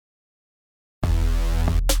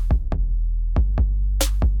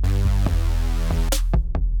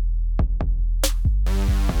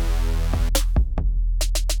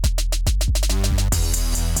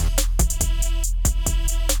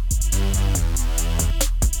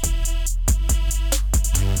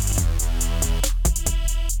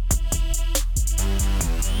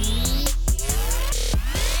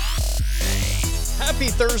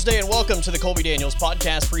Thursday, and welcome to the Colby Daniels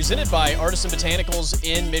podcast presented by Artisan Botanicals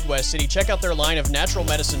in Midwest City. Check out their line of natural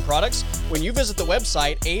medicine products when you visit the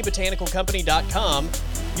website, abotanicalcompany.com.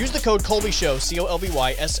 Use the code ColbyShow,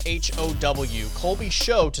 COLBYSHOW, Colby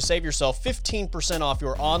Show, to save yourself 15% off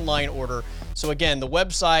your online order. So again, the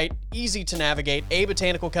website, easy to navigate,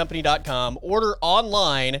 abotanicalcompany.com. Order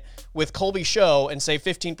online with Colby Show and save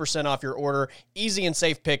 15% off your order. Easy and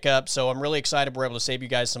safe pickup, so I'm really excited we're able to save you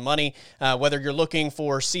guys some money. Whether you're looking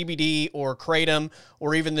for CBD or Kratom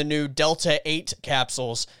or even the new Delta 8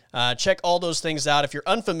 capsules, check all those things out. If you're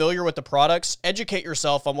unfamiliar with the products, educate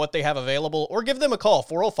yourself on what they have available or give them a call,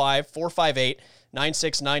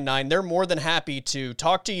 405-458-9699. They're more than happy to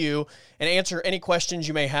talk to you and answer any questions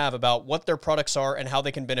you may have about what their products are and how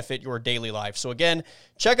they can benefit your daily life. So again,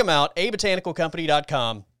 check them out,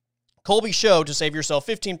 abotanicalcompany.com. Colby Show to save yourself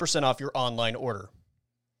 15% off your online order.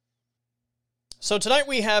 So tonight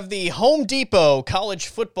we have the Home Depot College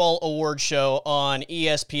Football Award Show on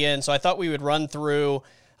ESPN. So I thought we would run through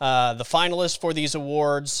the finalists for these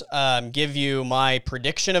awards, give you my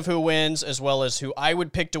prediction of who wins, as well as who I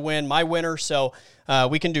would pick to win, my winner. So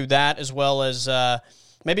we can do that, as well as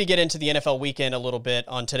maybe get into the NFL weekend a little bit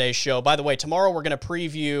on today's show. By the way, tomorrow we're going to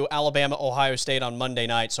preview Alabama-Ohio State on Monday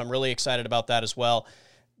night, so I'm really excited about that as well.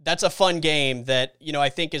 That's a fun game that, I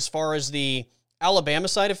think as far as the Alabama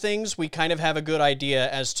side of things, we kind of have a good idea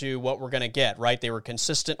as to what we're going to get, right? They were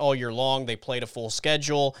consistent all year long. They played a full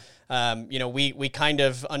schedule. We kind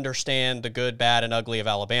of understand the good, bad, and ugly of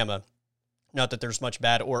Alabama. Not that there's much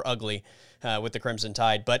bad or ugly with the Crimson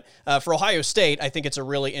Tide. But for Ohio State, I think it's a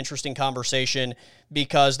really interesting conversation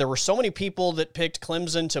because there were so many people that picked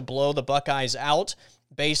Clemson to blow the Buckeyes out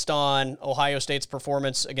based on Ohio State's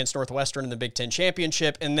performance against Northwestern in the Big Ten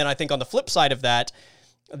Championship. And then I think on the flip side of that,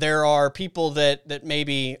 there are people that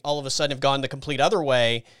maybe all of a sudden have gone the complete other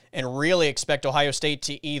way and really expect Ohio State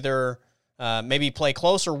to either maybe play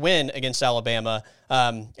close or win against Alabama.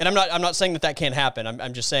 And I'm not saying that can't happen.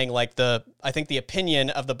 I'm just saying I think the opinion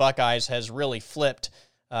of the Buckeyes has really flipped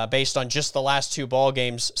based on just the last two ball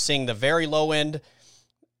games, seeing the very low end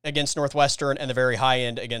against Northwestern and the very high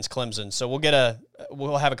end against Clemson. So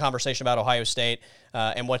we'll have a conversation about Ohio State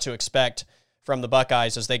and what to expect from the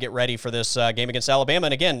Buckeyes as they get ready for this game against Alabama.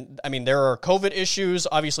 And again, there are COVID issues.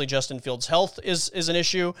 Obviously, Justin Fields' health is an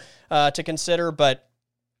issue to consider, but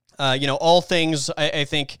all things, I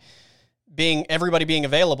think everybody being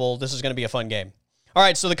available, this is going to be a fun game. All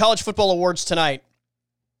right, so the College Football Awards tonight,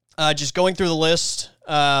 just going through the list.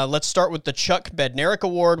 Let's start with the Chuck Bednarik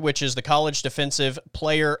Award, which is the College Defensive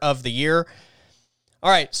Player of the Year. All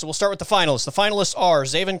right, so we'll start with the finalists. The finalists are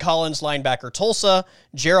Zaven Collins, linebacker, Tulsa,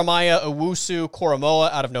 Jeremiah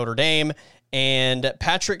Owusu-Koramoah out of Notre Dame, and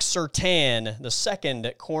Patrick Surtain, the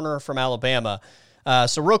second corner from Alabama.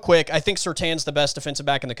 So real quick, I think Surtain's the best defensive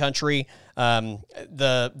back in the country.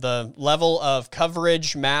 The level of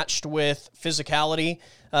coverage matched with physicality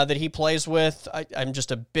that he plays with, I'm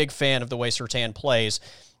just a big fan of the way Surtain plays.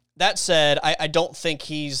 That said, I don't think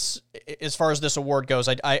he's, as far as this award goes,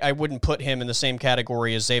 I wouldn't put him in the same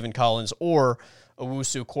category as Zaven Collins or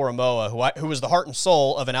Owusu-Koramoah, who was the heart and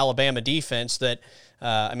soul of an Alabama defense that,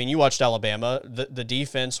 you watched Alabama. The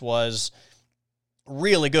defense was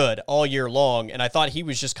really good all year long, and I thought he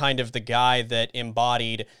was just kind of the guy that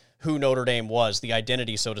embodied who Notre Dame was, the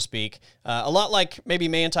identity, so to speak. A lot like maybe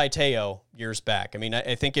Manti Te'o years back.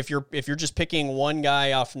 I think if you're just picking one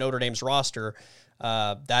guy off Notre Dame's roster,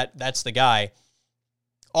 that's the guy.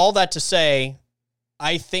 All that to say,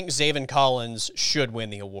 I think Zaven Collins should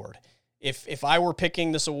win the award. If I were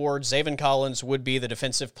picking this award, Zaven Collins would be the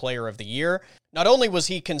Defensive Player of the Year. Not only was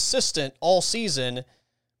he consistent all season,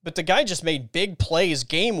 but the guy just made big plays,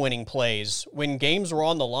 game-winning plays, when games were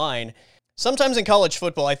on the line. Sometimes in college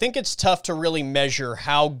football, I think it's tough to really measure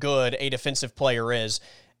how good a defensive player is.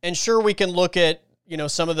 And sure, we can look at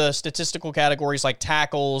some of the statistical categories like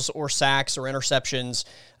tackles or sacks or interceptions.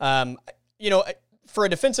 For a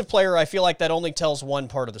defensive player, I feel like that only tells one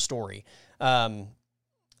part of the story.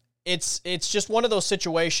 It's just one of those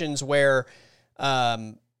situations where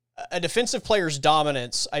a defensive player's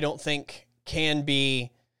dominance, I don't think, can be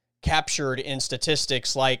captured in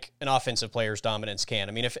statistics like an offensive player's dominance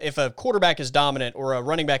can. If a quarterback is dominant or a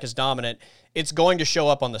running back is dominant, it's going to show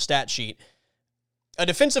up on the stat sheet. A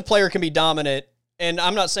defensive player can be dominant, and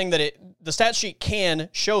I'm not saying that the stat sheet can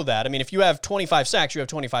show that. If you have 25 sacks, you have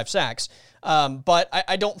 25 sacks. But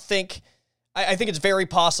I don't think, I think it's very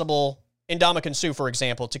possible in Ndamukong Suh, for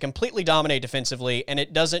example, to completely dominate defensively, and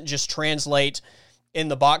it doesn't just translate in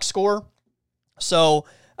the box score. So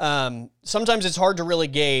sometimes it's hard to really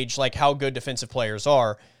gauge how good defensive players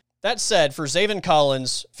are. That said, for Zaven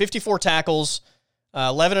Collins, 54 tackles,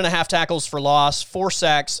 11 and a half tackles for loss, 4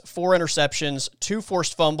 sacks, 4 interceptions, 2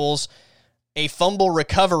 forced fumbles, a fumble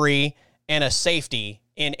recovery, and a safety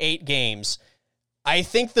in 8 games. I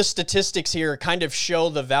think the statistics here kind of show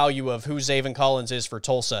the value of who Zaven Collins is for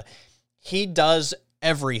Tulsa. He does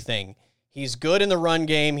everything. He's good in the run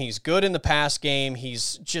game. He's good in the pass game.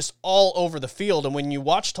 He's just all over the field. And when you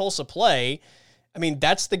watch Tulsa play, I mean,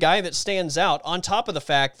 that's the guy that stands out, on top of the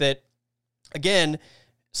fact that, again,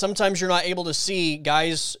 sometimes you're not able to see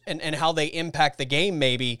guys and how they impact the game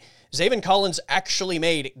maybe. Zaven Collins actually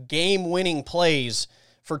made game-winning plays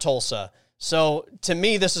for Tulsa. So, to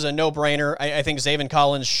me, this is a no-brainer. I think Zaven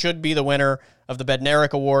Collins should be the winner of the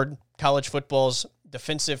Bednarik Award, college football's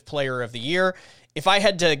Defensive Player of the Year. If I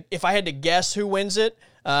had to guess who wins it,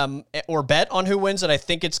 or bet on who wins it, I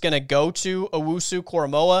think it's going to go to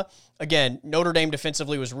Owusu-Koramoah. Again, Notre Dame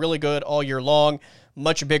defensively was really good all year long.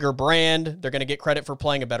 Much bigger brand. They're going to get credit for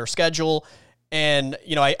playing a better schedule. And,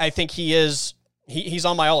 I think he's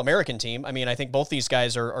on my All-American team. I mean, I think both these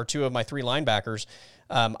guys are 2 of my 3 linebackers.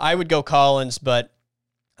 I would go Collins, but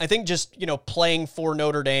I think just, playing for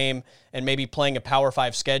Notre Dame and maybe playing a Power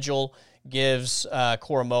 5 schedule gives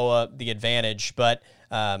Koramoah the advantage. But,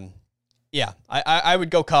 I would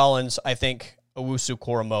go Collins. I think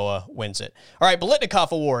Owusu-Koramoah wins it. All right,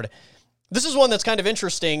 Biletnikoff Award. This is one that's kind of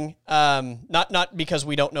interesting, not because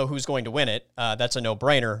we don't know who's going to win it. That's a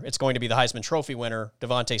no-brainer. It's going to be the Heisman Trophy winner,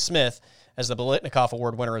 Devontae Smith, as the Biletnikoff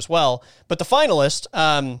Award winner as well. But the finalist,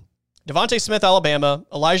 Devontae Smith, Alabama,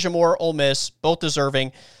 Elijah Moore, Ole Miss, both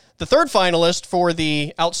deserving. The third finalist for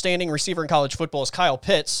the outstanding receiver in college football is Kyle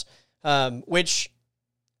Pitts, which,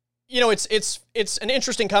 it's an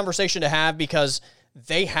interesting conversation to have because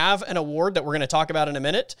they have an award that we're going to talk about in a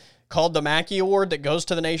minute called the Mackey Award that goes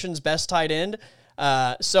to the nation's best tight end.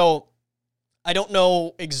 So I don't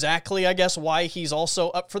know exactly, I guess, why he's also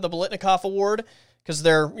up for the Biletnikoff Award because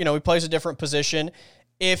he plays a different position.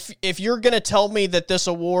 If you're going to tell me that this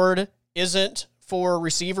award isn't for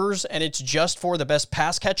receivers and it's just for the best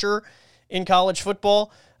pass catcher in college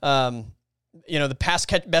football, the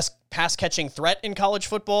best pass catching threat in college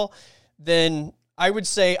football, then I would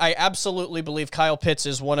say I absolutely believe Kyle Pitts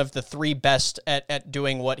is one of the 3 best at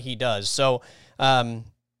doing what he does. So, I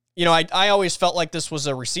always felt like this was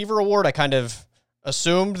a receiver award. I kind of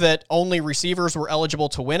assumed that only receivers were eligible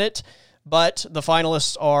to win it, but the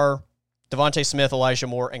finalists are Devontae Smith, Elijah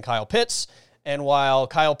Moore, and Kyle Pitts. And while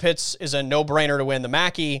Kyle Pitts is a no-brainer to win the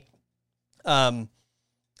Mackey, I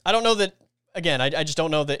don't know that, again, I just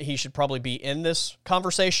don't know that he should probably be in this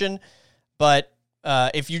conversation. But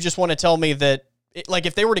if you just want to tell me that,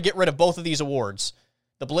 if they were to get rid of both of these awards,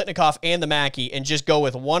 the Biletnikoff and the Mackey, and just go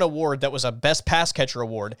with one award that was a best pass catcher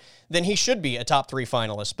award, then he should be a top 3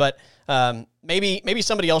 finalist. But maybe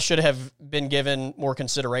somebody else should have been given more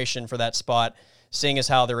consideration for that spot, seeing as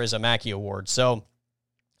how there is a Mackey Award. So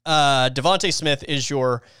Devontae Smith is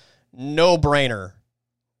your no-brainer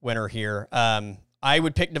winner here. I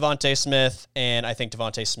would pick Devontae Smith, and I think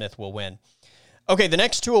Devontae Smith will win. Okay, the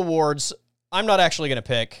next 2 awards I'm not actually going to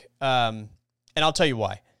pick, and I'll tell you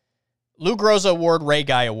why. Lou Groza Award, Ray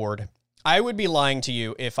Guy Award. I would be lying to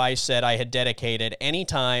you if I said I had dedicated any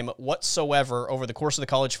time whatsoever over the course of the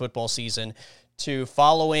college football season to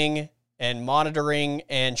following and monitoring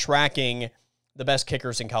and tracking the best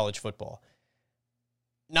kickers in college football.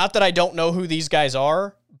 Not that I don't know who these guys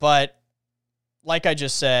are, but like I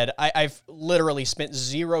just said, I've literally spent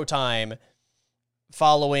 0 time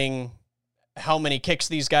following how many kicks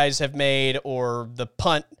these guys have made or the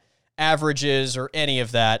punt averages or any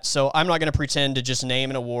of that. So I'm not going to pretend to just name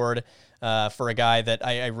an award for a guy that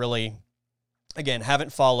I really, again,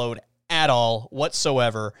 haven't followed at all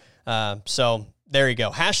whatsoever. So there you go.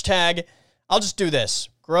 Hashtag, I'll just do this.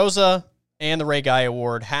 Groza and the Ray Guy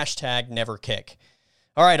Award. Hashtag never kick.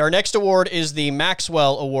 All right, our next award is the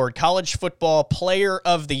Maxwell Award, College Football Player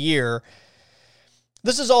of the Year.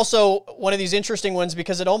 This is also one of these interesting ones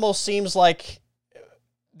because it almost seems like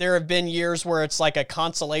there have been years where it's like a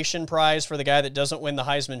consolation prize for the guy that doesn't win the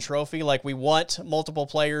Heisman Trophy. Like, we want multiple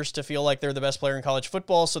players to feel like they're the best player in college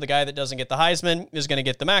football, so the guy that doesn't get the Heisman is going to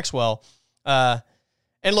get the Maxwell. And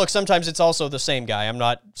look, sometimes it's also the same guy. I'm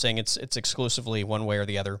not saying it's exclusively one way or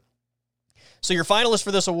the other. So your finalists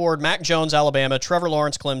for this award, Mac Jones, Alabama, Trevor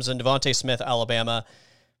Lawrence, Clemson, Devontae Smith, Alabama.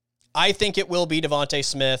 I think it will be Devontae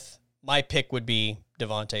Smith. My pick would be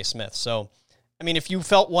Devontae Smith. So, I mean, if you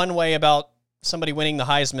felt one way about somebody winning the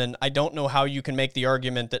Heisman, I don't know how you can make the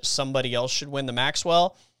argument that somebody else should win the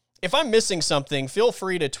Maxwell. If I'm missing something, feel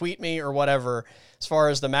free to tweet me or whatever as far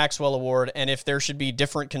as the Maxwell Award, and if there should be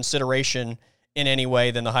different consideration in any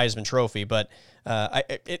way than the Heisman Trophy, but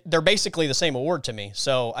they're basically the same award to me.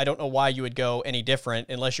 So I don't know why you would go any different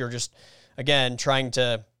unless you're just, again, trying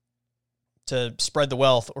to spread the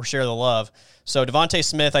wealth or share the love. So Devontae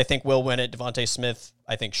Smith, I think, will win it. Devontae Smith,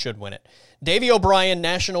 I think, should win it. Davey O'Brien,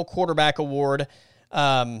 National Quarterback Award.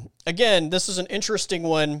 Again, this is an interesting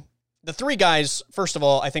one. The three guys, first of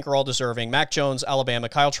all, I think are all deserving. Mac Jones, Alabama,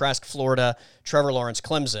 Kyle Trask, Florida, Trevor Lawrence,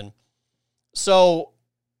 Clemson. So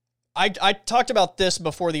I talked about this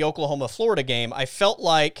before the Oklahoma-Florida game. I felt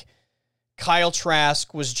like Kyle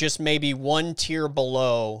Trask was just maybe one tier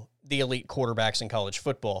below the elite quarterbacks in college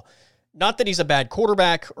football. Not that he's a bad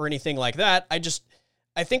quarterback or anything like that.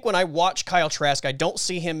 I think when I watch Kyle Trask, I don't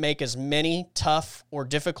see him make as many tough or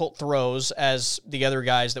difficult throws as the other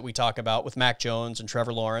guys that we talk about with Mac Jones and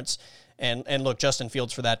Trevor Lawrence and look, Justin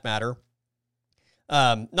Fields for that matter.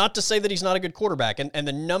 Not to say that he's not a good quarterback, and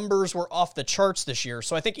the numbers were off the charts this year.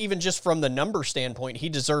 So I think even just from the number standpoint, he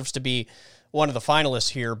deserves to be one of the finalists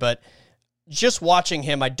here. But just watching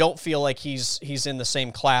him, I don't feel like he's in the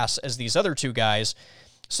same class as these other two guys.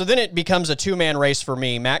 So then it becomes a two-man race for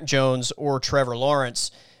me, Mac Jones or Trevor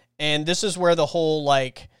Lawrence. And this is where the whole,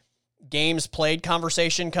 games played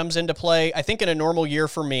conversation comes into play. I think in a normal year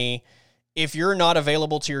for me, if you're not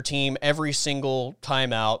available to your team every single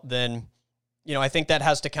time out, then, I think that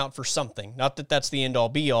has to count for something. Not that that's the end-all,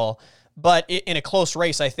 be-all. But in a close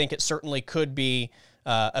race, I think it certainly could be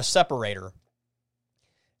a separator.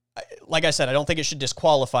 Like I said, I don't think it should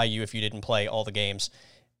disqualify you if you didn't play all the games.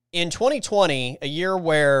 In 2020, a year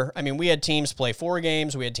where, we had teams play 4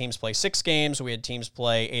 games, we had teams play 6 games, we had teams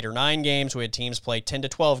play 8 or 9 games, we had teams play 10 to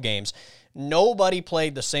 12 games. Nobody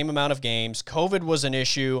played the same amount of games. COVID was an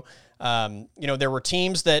issue. There were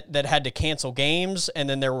teams that had to cancel games, and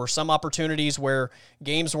then there were some opportunities where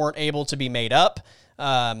games weren't able to be made up.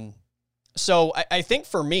 So I think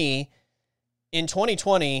for me, in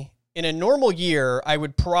 2020, in a normal year, I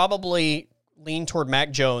would probably lean toward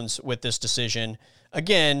Mac Jones with this decision.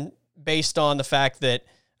 Again, based on the fact that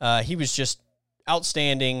he was just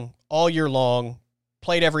outstanding all year long,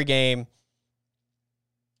 played every game.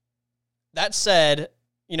 That said,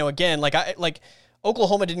 again,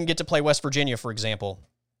 Oklahoma didn't get to play West Virginia, for example.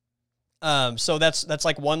 So that's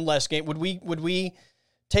like one less game. Would we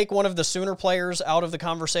take one of the Sooner players out of the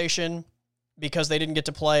conversation because they didn't get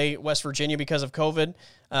to play West Virginia because of COVID?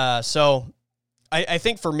 So I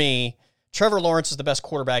think for me, Trevor Lawrence is the best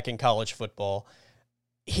quarterback in college football.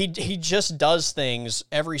 He just does things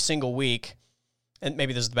every single week, and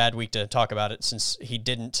maybe this is the bad week to talk about it since he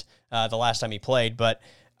didn't the last time he played, but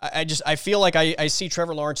I feel like I see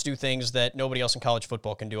Trevor Lawrence do things that nobody else in college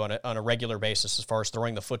football can do on a regular basis as far as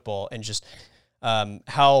throwing the football and just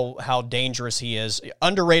how dangerous he is.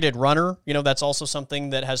 Underrated runner, that's also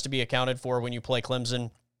something that has to be accounted for when you play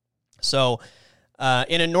Clemson. So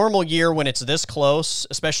in a normal year when it's this close,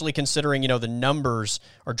 especially considering, the numbers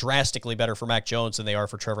are drastically better for Mac Jones than they are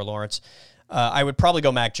for Trevor Lawrence, I would probably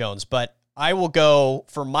go Mac Jones. But I will go,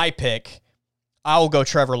 for my pick, I will go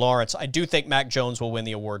Trevor Lawrence. I do think Mac Jones will win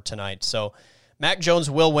the award tonight. So Mac Jones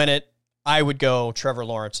will win it. I would go Trevor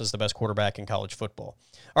Lawrence as the best quarterback in college football.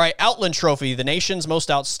 All right, Outland Trophy, the nation's most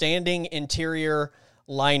outstanding interior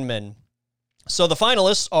lineman. So the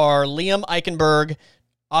finalists are Liam Eichenberg,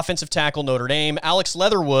 offensive tackle, Notre Dame; Alex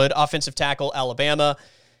Leatherwood, offensive tackle, Alabama;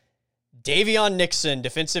 Davion Nixon,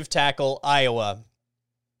 defensive tackle, Iowa.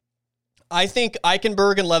 I think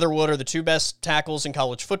Eichenberg and Leatherwood are the two best tackles in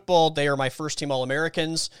college football. They are my first-team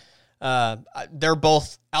All-Americans. They're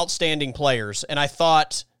both outstanding players, and I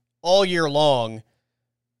thought all year long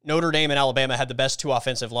Notre Dame and Alabama had the best two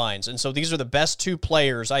offensive lines, and so these are the best two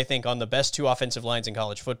players, I think, on the best two offensive lines in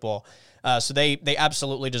college football. So they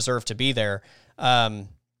absolutely deserve to be there.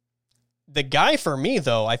 The guy for me,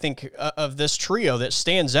 though, I think of this trio that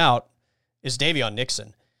stands out is Davion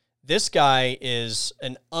Nixon. This guy is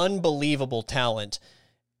an unbelievable talent.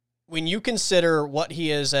 When you consider what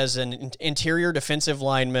he is as an interior defensive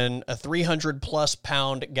lineman, a 300-plus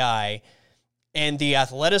pound guy, and the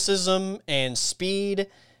athleticism and speed,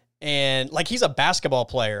 and he's a basketball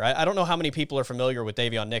player. I don't know how many people are familiar with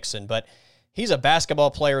Davion Nixon, but he's a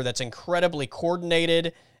basketball player that's incredibly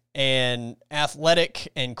coordinated and athletic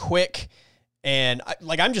and quick. And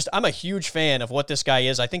I'm a huge fan of what this guy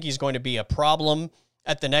is. I think he's going to be a problem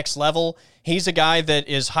at the next level. He's a guy that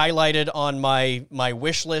is highlighted on my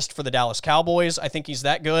wish list for the Dallas Cowboys. I think he's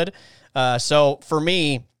that good. So for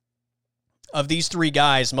me, of these three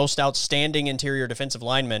guys, most outstanding interior defensive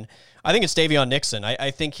lineman, I think it's Davion Nixon.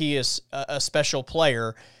 I think he is a special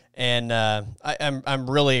player, and I'm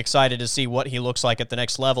really excited to see what he looks like at the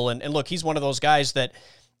next level. And look, he's one of those guys that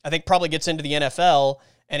I think probably gets into the NFL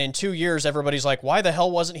And in 2 years, everybody's like, why the hell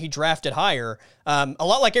wasn't he drafted higher? A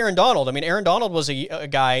lot like Aaron Donald. I mean, Aaron Donald was a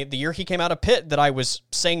guy the year he came out of Pitt that I was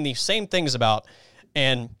saying the same things about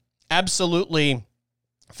and absolutely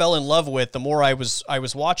fell in love with the more I was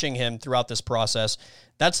watching him throughout this process.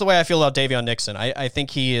 That's the way I feel about Davion Nixon. I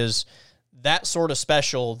think he is that sort of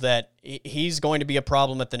special that he's going to be a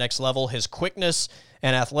problem at the next level. His quickness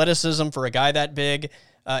and athleticism for a guy that big,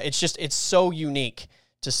 it's so unique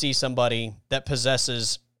to see somebody that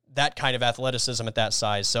possesses that kind of athleticism at that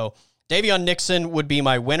size. So Davion Nixon would be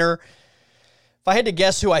my winner. If I had to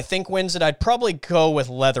guess who I think wins it, I'd probably go with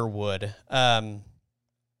Leatherwood.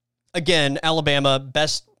 Again, Alabama,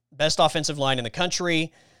 best offensive line in the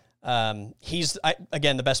country. He's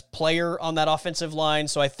the best player on that offensive line.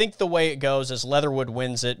 So I think the way it goes is Leatherwood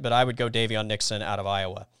wins it, but I would go Davion Nixon out of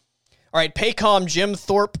Iowa. All right, Paycom Jim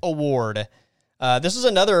Thorpe Award. This is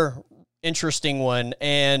another interesting one.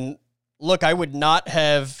 And look, I would not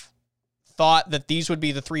have thought that these would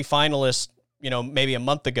be the three finalists, maybe a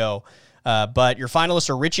month ago. But your finalists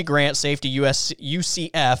are Richie Grant, safety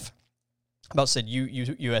UCF. About said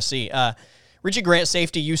USC. Richie Grant,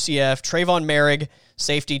 safety UCF. Trayvon Merrick,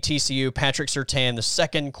 safety TCU. Patrick Surtain, the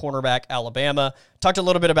second cornerback, Alabama. Talked a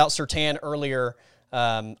little bit about Surtain earlier.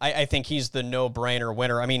 I think he's the no-brainer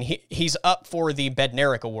winner. I mean, he's up for the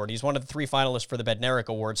Bednarik Award. He's one of the three finalists for the Bednarik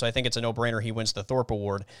Award, so I think it's a no-brainer he wins the Thorpe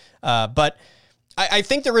Award. But I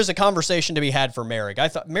think there is a conversation to be had for Merrick. I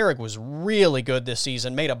thought Merrick was really good this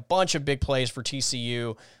season, made a bunch of big plays for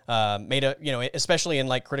TCU, especially in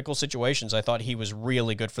like critical situations. I thought he was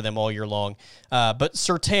really good for them all year long. But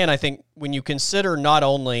Surtain, I think when you consider not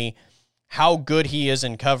only how good he is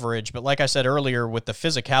in coverage, but like I said earlier, with the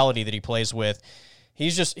physicality that he plays with,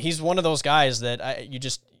 he's one of those guys that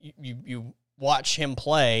you watch him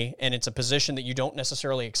play, and it's a position that you don't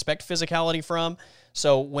necessarily expect physicality from.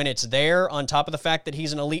 So when it's there, on top of the fact that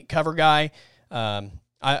he's an elite cover guy, I'm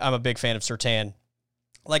a big fan of Surtain.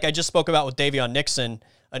 Like I just spoke about with Davion Nixon,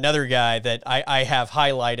 another guy that I have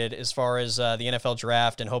highlighted as far as the NFL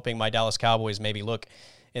draft and hoping my Dallas Cowboys maybe look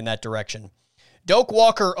in that direction. Doak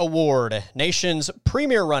Walker Award, nation's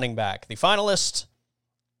premier running back. The finalists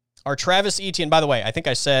are Travis Etienne. By the way, I think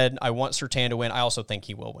I said I want Surtain to win. I also think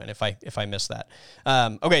he will win if I miss that.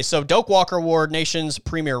 Okay, so Doak Walker Award, nation's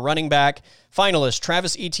premier running back. Finalists,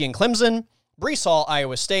 Travis Etienne, Clemson, Breece Hall,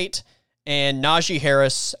 Iowa State, and Najee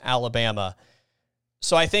Harris, Alabama.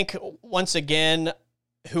 So I think, once again,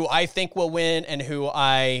 who I think will win and who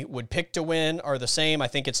I would pick to win are the same. I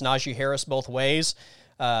think it's Najee Harris both ways.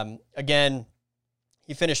 Again,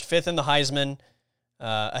 he finished fifth in the Heisman,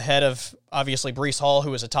 ahead of, obviously, Breece Hall,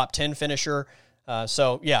 who was a top 10 finisher.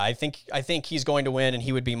 So, yeah, I think he's going to win, and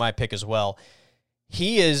he would be my pick as well.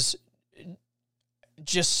 He is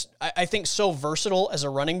just, I think, so versatile as a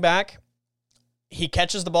running back. He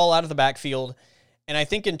catches the ball out of the backfield, and I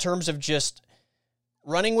think in terms of just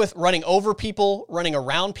running over people, running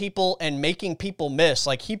around people, and making people miss,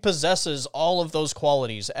 like he possesses all of those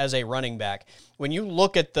qualities as a running back. When you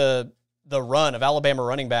look at the run of Alabama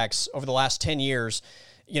running backs over the last 10 years,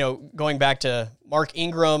 going back to Mark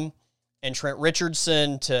Ingram and Trent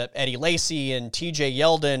Richardson to Eddie Lacy and TJ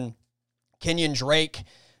Yeldon, Kenyon Drake,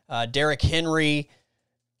 Derrick Henry,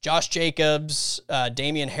 Josh Jacobs,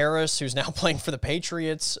 Damian Harris, who's now playing for the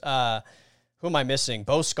Patriots. Who am I missing?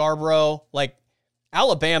 Bo Scarborough. Like,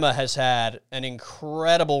 Alabama has had an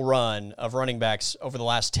incredible run of running backs over the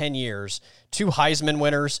last 10 years. 2 Heisman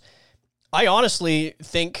winners. I honestly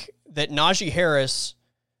think that Najee Harris,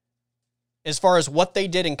 as far as what they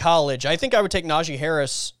did in college, I think I would take Najee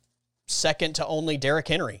Harris second to only Derrick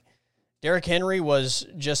Henry. Derrick Henry was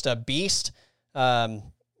just a beast.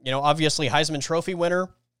 Obviously Heisman Trophy winner.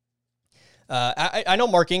 I know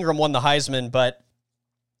Mark Ingram won the Heisman, but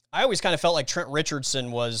I always kind of felt like Trent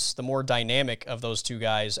Richardson was the more dynamic of those two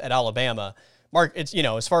guys at Alabama.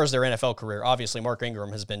 As far as their NFL career, obviously Mark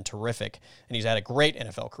Ingram has been terrific, and he's had a great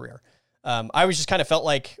NFL career. I always just kind of felt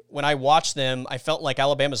like when I watched them, I felt like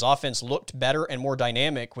Alabama's offense looked better and more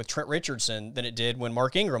dynamic with Trent Richardson than it did when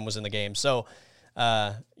Mark Ingram was in the game. So,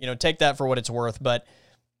 take that for what it's worth. But,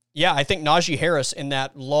 yeah, I think Najee Harris, in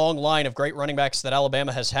that long line of great running backs that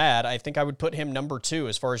Alabama has had, I think I would put him number 2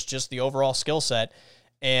 as far as just the overall skill set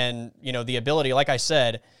and, the ability, like I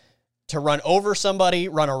said, to run over somebody,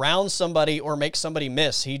 run around somebody, or make somebody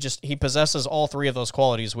miss. He possesses all 3 of those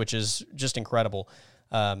qualities, which is just incredible.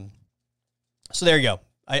 So there you go.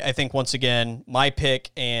 I think, once again, my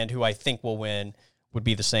pick and who I think will win would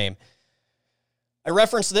be the same. I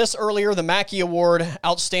referenced this earlier, the Mackey Award,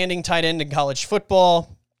 Outstanding Tight End in College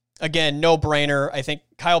Football. again, no brainer. I think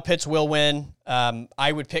Kyle Pitts will win.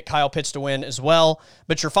 I would pick Kyle Pitts to win as well.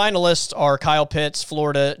 But your finalists are Kyle Pitts,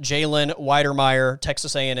 Florida, Jalen Weidermeyer,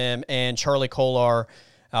 Texas A&M, and Charlie Kolar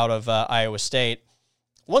out of Iowa State.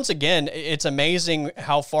 Once again, it's amazing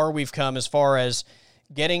how far we've come as far as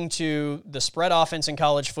getting to the spread offense in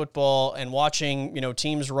college football and watching,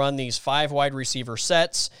 teams run these 5 wide receiver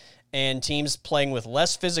sets and teams playing with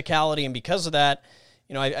less physicality. And because of that,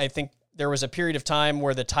 I think there was a period of time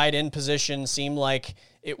where the tight end position seemed like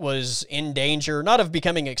it was in danger, not of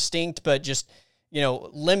becoming extinct, but just,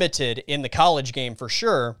 limited in the college game for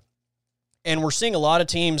sure. And we're seeing a lot of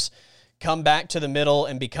teams come back to the middle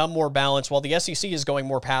and become more balanced while the SEC is going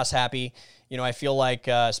more pass happy. I feel like,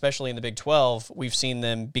 especially in the Big 12, we've seen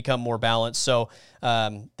them become more balanced. So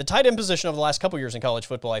the tight end position over the last couple years in college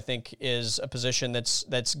football, I think, is a position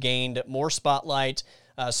that's gained more spotlight.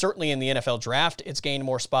 Certainly in the NFL draft, it's gained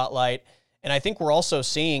more spotlight. And I think we're also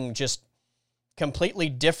seeing just completely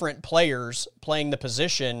different players playing the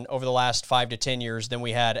position over the last 5 to 10 years than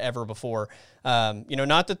we had ever before.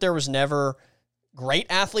 Not that there was never great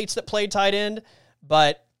athletes that played tight end,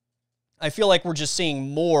 but I feel like we're just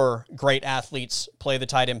seeing more great athletes play the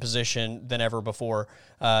tight end position than ever before.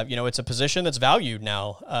 It's a position that's valued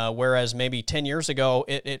now, whereas maybe 10 years ago,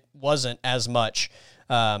 it wasn't as much.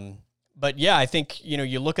 But yeah, I think,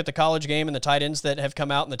 you look at the college game and the tight ends that have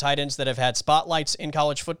come out and the tight ends that have had spotlights in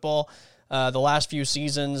college football the last few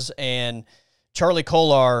seasons, and Charlie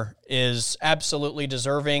Kolar is absolutely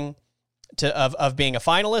deserving of being a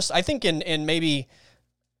finalist. I think in maybe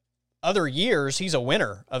other years, he's a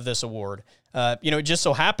winner of this award. It just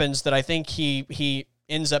so happens that I think he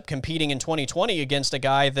ends up competing in 2020 against a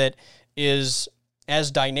guy that is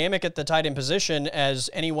as dynamic at the tight end position as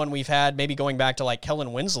anyone we've had, maybe going back to like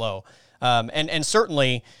Kellen Winslow. And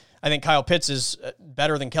certainly, I think Kyle Pitts is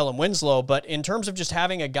better than Kellen Winslow, but in terms of just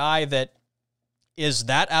having a guy that is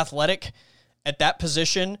that athletic at that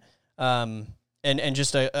position, and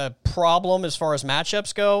just a problem as far as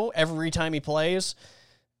matchups go every time he plays,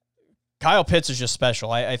 Kyle Pitts is just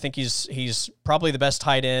special. I think he's probably the best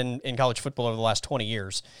tight end in college football over the last 20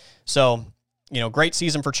 years. So, great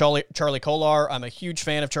season for Charlie Kolar. I'm a huge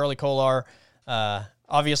fan of Charlie Kolar.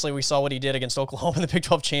 Obviously, we saw what he did against Oklahoma in the Big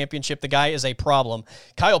 12 championship. The guy is a problem.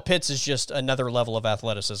 Kyle Pitts is just another level of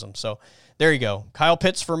athleticism. So there you go. Kyle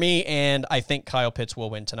Pitts for me, and I think Kyle Pitts will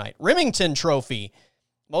win tonight. Remington Trophy,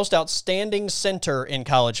 most outstanding center in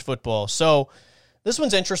college football. So this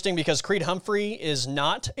one's interesting because Creed Humphrey is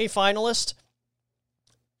not a finalist.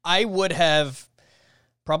 I would have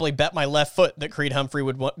probably bet my left foot that Creed Humphrey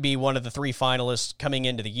would be one of the 3 finalists coming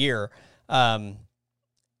into the year.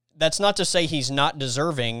 That's not to say he's not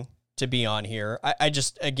deserving to be on here. I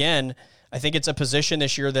think it's a position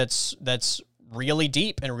this year that's really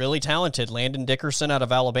deep and really talented. Landon Dickerson out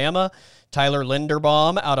of Alabama, Tyler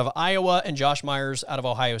Linderbaum out of Iowa, and Josh Myers out of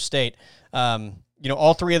Ohio State.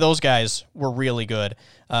 All 3 of those guys were really good.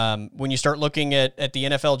 When you start looking at the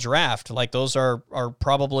NFL draft, like those are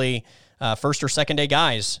probably first or second day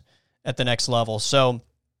guys at the next level. So,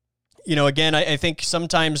 again, I think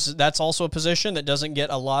sometimes that's also a position that doesn't get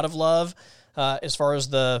a lot of love as far as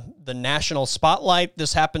the national spotlight.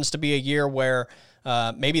 This happens to be a year where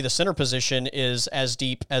maybe the center position is as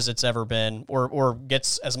deep as it's ever been or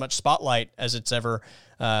gets as much spotlight as it's ever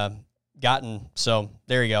gotten. So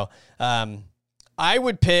there you go.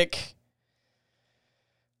 I'd pick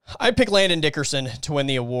Landon Dickerson to win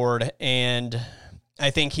the award, and I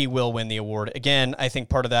think he will win the award. Again, I think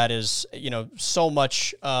part of that is, so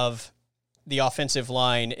much of the offensive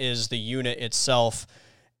line is the unit itself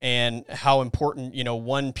and how important,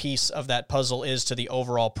 one piece of that puzzle is to the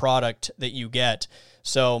overall product that you get.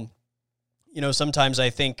 So, sometimes I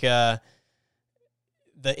think the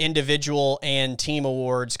individual and team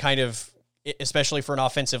awards kind of, especially for an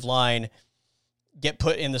offensive line, get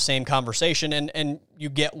put in the same conversation, and you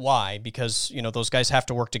get why, because, those guys have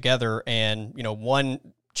to work together, and,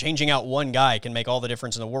 changing out one guy can make all the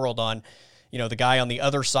difference in the world on, the guy on the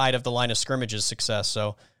other side of the line of scrimmage's success.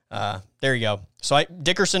 So there you go. So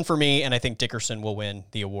Dickerson for me, and I think Dickerson will win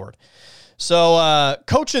the award. So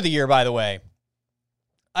Coach of the Year, by the way,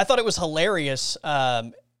 I thought it was hilarious,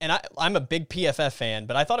 and I'm a big PFF fan,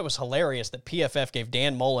 but I thought it was hilarious that PFF gave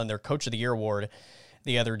Dan Mullen their Coach of the Year award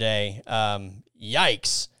the other day.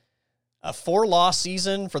 Yikes. A 4-loss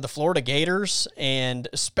season for the Florida Gators, and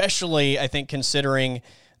especially, I think, considering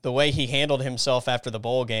the way he handled himself after the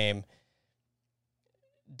bowl game,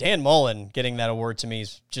 Dan Mullen getting that award to me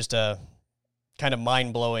is just a kind of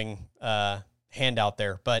mind-blowing handout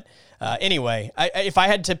there. But anyway, if I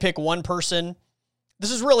had to pick one person, this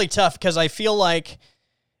is really tough because I feel like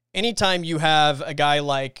anytime you have a guy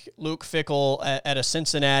like Luke Fickell at a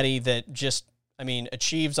Cincinnati that just,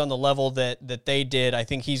 achieves on the level that they did, I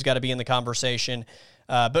think he's got to be in the conversation.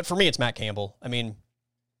 But for me, it's Matt Campbell.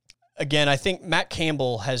 Again, I think Matt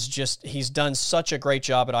Campbell he's done such a great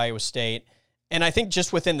job at Iowa State. And I think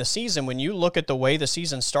just within the season, when you look at the way the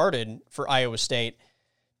season started for Iowa State,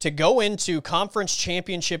 to go into conference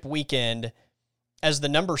championship weekend as the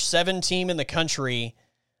number 7 team in the country,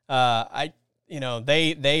 they're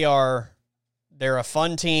a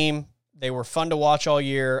fun team. They were fun to watch all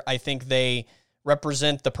year. I think they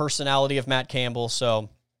represent the personality of Matt Campbell. So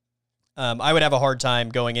I would have a hard time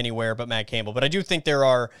going anywhere but Matt Campbell. But I do think there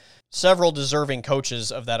are several deserving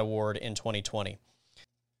coaches of that award in 2020.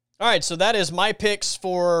 All right, so that is my picks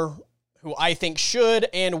for who I think should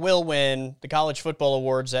and will win the College Football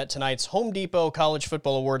Awards at tonight's Home Depot College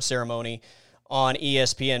Football Awards ceremony on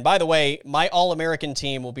ESPN. By the way, my All-American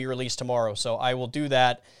team will be released tomorrow, so I will do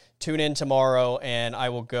that. Tune in tomorrow, and I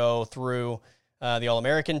will go through the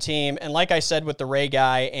All-American team. And like I said with the Ray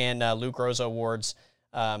Guy and Luke Rosa Awards,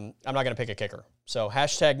 I'm not going to pick a kicker. So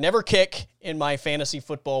hashtag never kick in my fantasy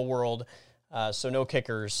football world. So no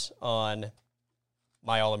kickers on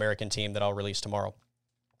my All-American team that I'll release tomorrow.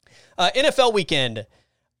 NFL weekend.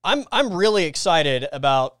 I'm really excited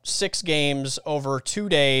about 6 games over 2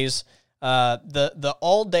 days. The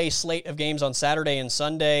all-day slate of games on Saturday and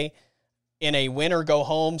Sunday in a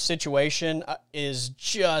win-or-go-home situation is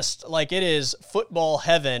just like it is football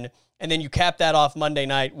heaven. And then you cap that off Monday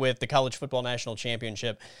night with the College Football National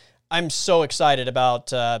Championship. I'm so excited about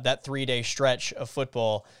that 3-day stretch of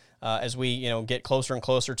football as we get closer and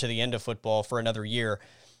closer to the end of football for another year.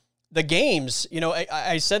 The games,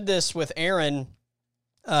 I said this with Aaron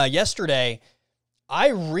yesterday. I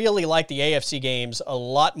really like the AFC games a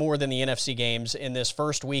lot more than the NFC games in this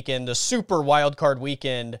first weekend, the super WildCard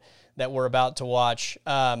weekend that we're about to watch.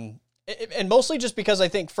 And mostly just because I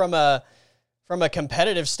think from a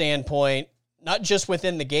competitive standpoint, not just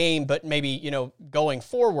within the game, but maybe, going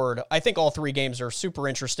forward, I think all 3 games are super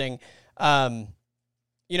interesting.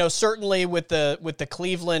 Certainly with the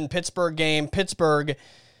Cleveland-Pittsburgh game, Pittsburgh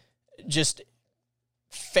just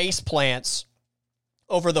face plants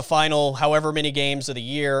over the final however many games of the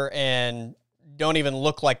year and don't even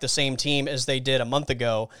look like the same team as they did a month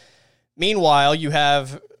ago. Meanwhile, you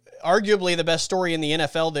have arguably the best story in the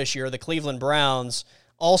NFL this year, the Cleveland Browns,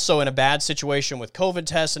 also in a bad situation with COVID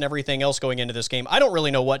tests and everything else going into this game. I don't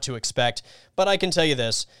really know what to expect, but I can tell you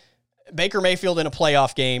this. Baker Mayfield in a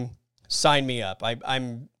playoff game, sign me up.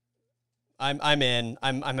 I'm in.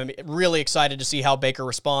 I'm really excited to see how Baker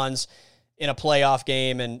responds in a playoff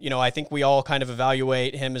game. And, I think we all kind of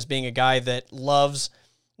evaluate him as being a guy that loves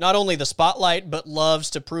not only the spotlight, but loves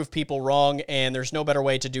to prove people wrong. And there's no better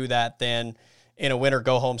way to do that than in a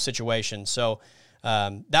win-or-go-home situation. So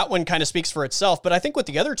that one kind of speaks for itself. But I think with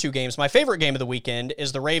the other 2 games, my favorite game of the weekend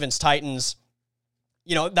is the Ravens-Titans.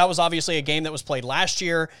 That was obviously a game that was played last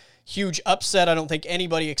year. Huge upset. I don't think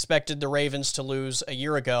anybody expected the Ravens to lose a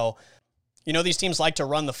year ago. These teams like to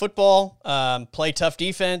run the football, play tough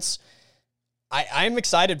defense. I'm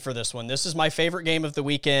excited for this one. This is my favorite game of the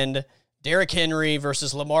weekend. Derrick Henry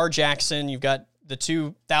versus Lamar Jackson. You've got the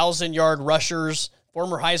 2,000-yard rushers,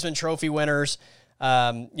 former Heisman Trophy winners.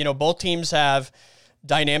 Both teams have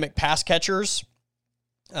dynamic pass catchers.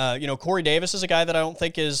 Corey Davis is a guy that I don't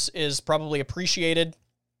think is probably appreciated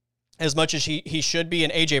as much as he should be,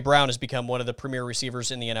 and A.J. Brown has become one of the premier receivers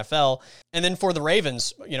in the NFL. And then for the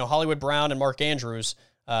Ravens, Hollywood Brown and Mark Andrews,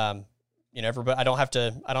 everybody, I don't have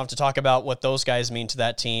to talk about what those guys mean to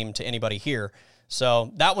that team to anybody here.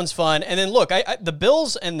 So that one's fun. And then look, the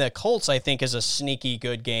Bills and the Colts, I think, is a sneaky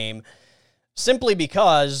good game, simply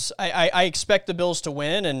because I expect the Bills to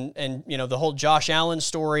win, and the whole Josh Allen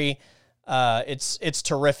story, it's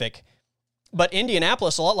terrific. But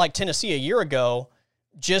Indianapolis, a lot like Tennessee a year ago,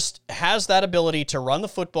 just has that ability to run the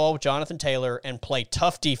football with Jonathan Taylor and play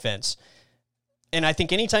tough defense. And I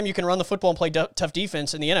think anytime you can run the football and play tough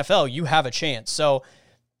defense in the NFL, you have a chance. So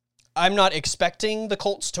I'm not expecting the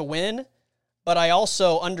Colts to win, but I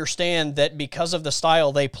also understand that because of the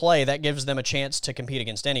style they play, that gives them a chance to compete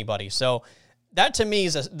against anybody. So that to me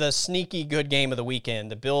is the sneaky good game of the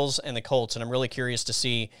weekend, the Bills and the Colts. And I'm really curious to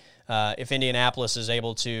see if Indianapolis is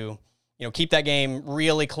able to keep that game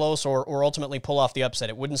really close or ultimately pull off the upset.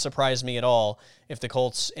 It wouldn't surprise me at all if the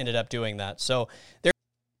Colts ended up doing that. So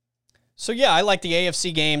yeah, I like the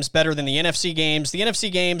AFC games better than the NFC games. The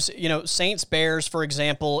NFC games, Saints-Bears, for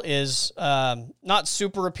example, is not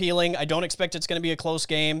super appealing. I don't expect it's going to be a close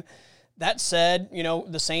game. That said,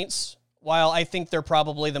 the Saints, while I think they're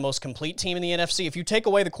probably the most complete team in the NFC, if you take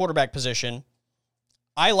away the quarterback position,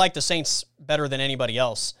 I like the Saints better than anybody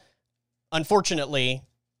else unfortunately,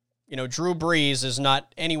 Drew Brees is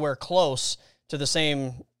not anywhere close to the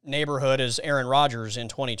same neighborhood as Aaron Rodgers in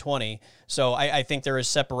 2020. So I think there is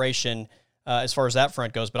separation as far as that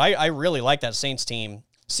front goes. But I really like that Saints team.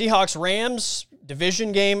 Seahawks-Rams,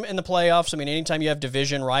 division game in the playoffs. I mean, anytime you have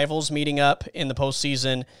division rivals meeting up in the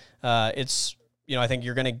postseason, it's, I think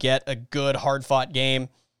you're going to get a good, hard-fought game.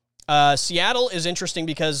 Seattle is interesting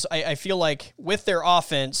because I feel like with their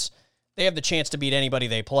offense, they have the chance to beat anybody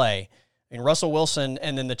they play. I mean, Russell Wilson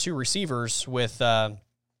and then the two receivers with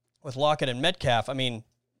Lockett and Metcalf, I mean,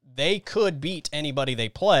 they could beat anybody they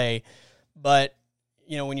play, but,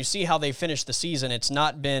 when you see how they finished the season, it's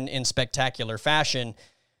not been in spectacular fashion.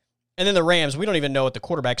 And then the Rams, we don't even know what the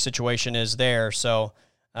quarterback situation is there, so,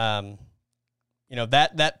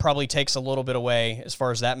 that probably takes a little bit away as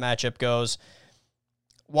far as that matchup goes.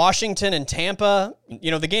 Washington and Tampa,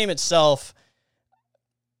 the game itself,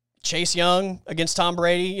 Chase Young against Tom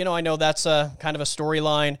Brady, I know that's a kind of a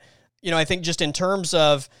storyline. I think just in terms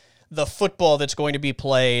of the football that's going to be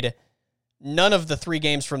played, none of the three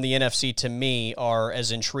games from the NFC to me are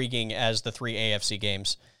as intriguing as the three AFC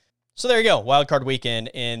games. So there you go, WildCard weekend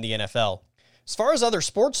in the NFL. As far as other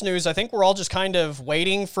sports news, I think we're all just kind of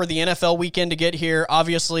waiting for the NFL weekend to get here.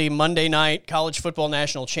 Obviously, Monday night, College Football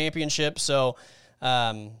National Championship, so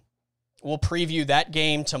we'll preview that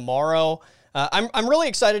game tomorrow. I'm really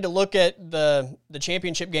excited to look at the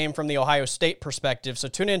championship game from the Ohio State perspective, so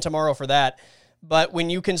tune in tomorrow for that. But when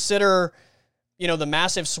you consider, the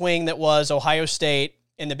massive swing that was Ohio State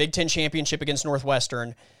in the Big Ten championship against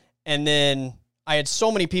Northwestern, and then I had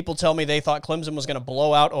so many people tell me they thought Clemson was going to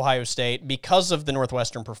blow out Ohio State because of the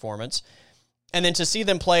Northwestern performance, and then to see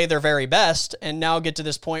them play their very best and now get to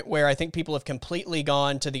this point where I think people have completely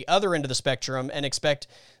gone to the other end of the spectrum and expect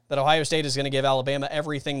that Ohio State is going to give Alabama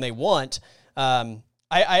everything they want. I'm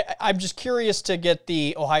just curious to get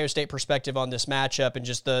the Ohio State perspective on this matchup and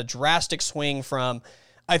just the drastic swing from,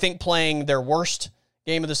 I think, playing their worst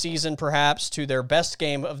game of the season perhaps to their best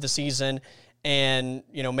game of the season. And,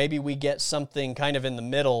 maybe we get something kind of in the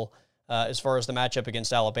middle as far as the matchup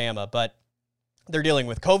against Alabama. But they're dealing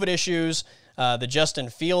with COVID issues. The Justin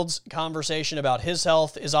Fields conversation about his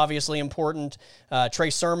health is obviously important. Trey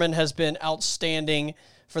Sermon has been outstanding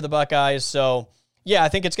for the Buckeyes. So, yeah, I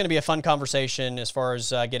think it's going to be a fun conversation as far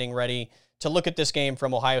as getting ready to look at this game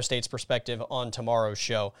from Ohio State's perspective on tomorrow's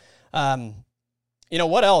show.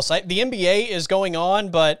 What else? The NBA is going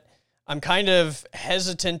on, but I'm kind of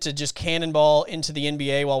hesitant to just cannonball into the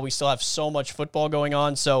NBA while we still have so much football going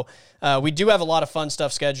on. So we do have a lot of fun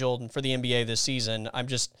stuff scheduled for the NBA this season. I'm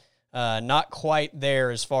just not quite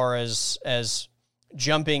there as far as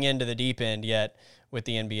jumping into the deep end yet with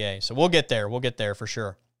the NBA. So we'll get there. We'll get there for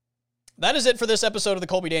sure. That is it for this episode of the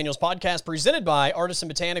Colby Daniels Podcast, presented by Artisan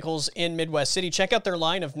Botanicals in Midwest City. Check out their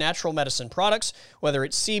line of natural medicine products, whether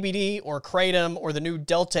it's CBD or Kratom or the new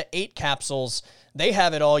Delta 8 capsules. They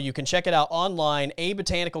have it all. You can check it out online,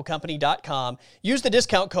 abotanicalcompany.com. Use the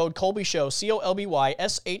discount code ColbyShow,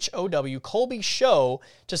 COLBYSHOW, Colby Show,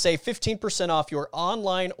 to save 15% off your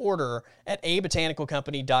online order at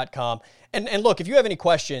abotanicalcompany.com. And look, if you have any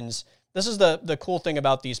questions, this is the cool thing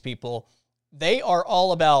about these people. They are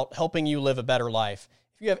all about helping you live a better life.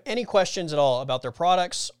 If you have any questions at all about their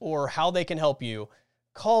products or how they can help you,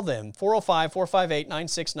 call them,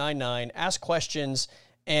 405-458-9699, ask questions,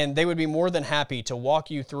 and they would be more than happy to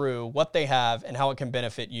walk you through what they have and how it can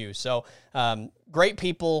benefit you. So great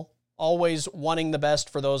people, always wanting the best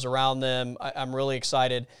for those around them. I'm really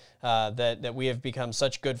excited that we have become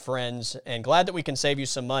such good friends and glad that we can save you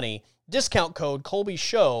some money. Discount code Colby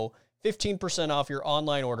Show, 15% off your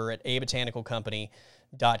online order at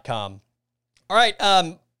abotanicalcompany.com. All right,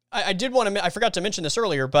 I forgot to mention this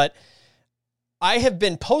earlier, but I have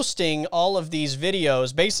been posting all of these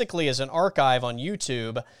videos basically as an archive on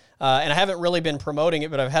YouTube, and I haven't really been promoting it,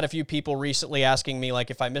 but I've had a few people recently asking me, like,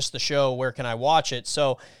 if I missed the show, where can I watch it?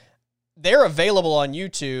 So they're available on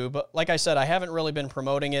YouTube. Like I said, I haven't really been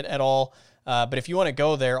promoting it at all, but if you want to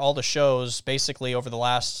go there, all the shows basically over the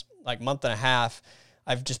last month and a half,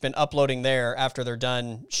 I've just been uploading there after they're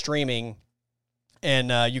done streaming,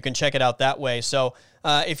 and you can check it out that way. So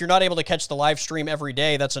if you're not able to catch the live stream every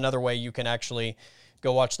day, that's another way you can actually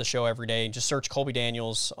go watch the show every day. Just search Colby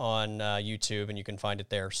Daniels on YouTube, and you can find it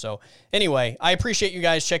there. So anyway, I appreciate you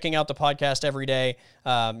guys checking out the podcast every day.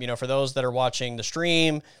 For those that are watching the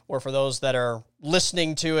stream or for those that are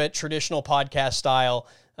listening to it traditional podcast style,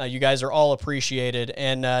 you guys are all appreciated.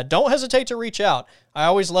 And don't hesitate to reach out. I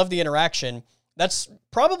always love the interaction. That's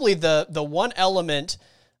probably the one element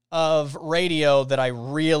of radio that I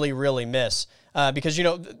really, really miss. Because,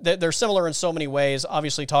 they're similar in so many ways.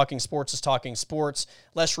 Obviously, talking sports is talking sports,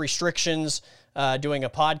 less restrictions, doing a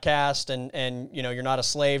podcast, and you're not a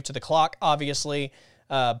slave to the clock, obviously.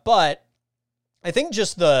 But I think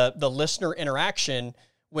just the listener interaction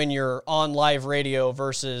when you're on live radio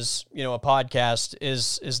versus, a podcast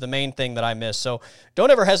is the main thing that I miss. So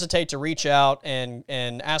don't ever hesitate to reach out and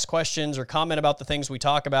ask questions or comment about the things we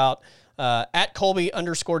talk about. At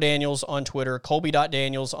Colby_Daniels on Twitter,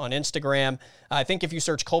 Colby.Daniels on Instagram. I think if you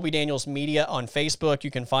search Colby Daniels Media on Facebook,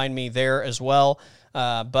 you can find me there as well.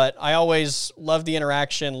 But I always love the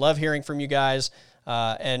interaction, love hearing from you guys,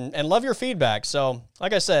 and love your feedback. So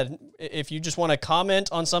like I said, if you just want to comment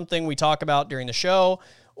on something we talk about during the show,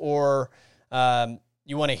 or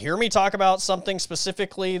you want to hear me talk about something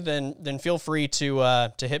specifically, then feel free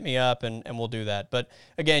to hit me up and we'll do that. But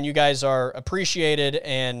again, you guys are appreciated,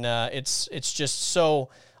 and it's just so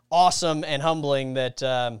awesome and humbling that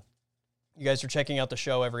you guys are checking out the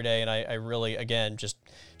show every day, and I really, again, just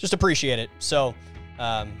appreciate it. So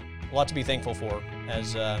a lot to be thankful for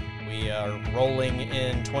as we are rolling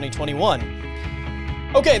in 2021.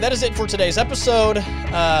 Okay, that is it for today's episode.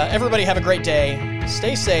 Everybody have a great day.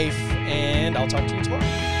 Stay safe, and I'll talk to you tomorrow.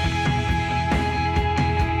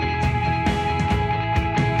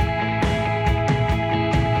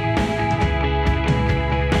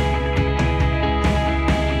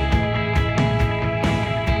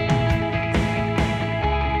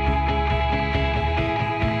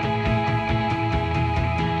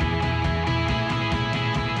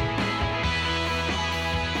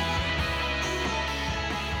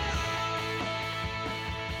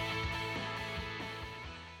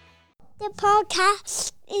 The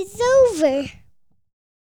podcast is over.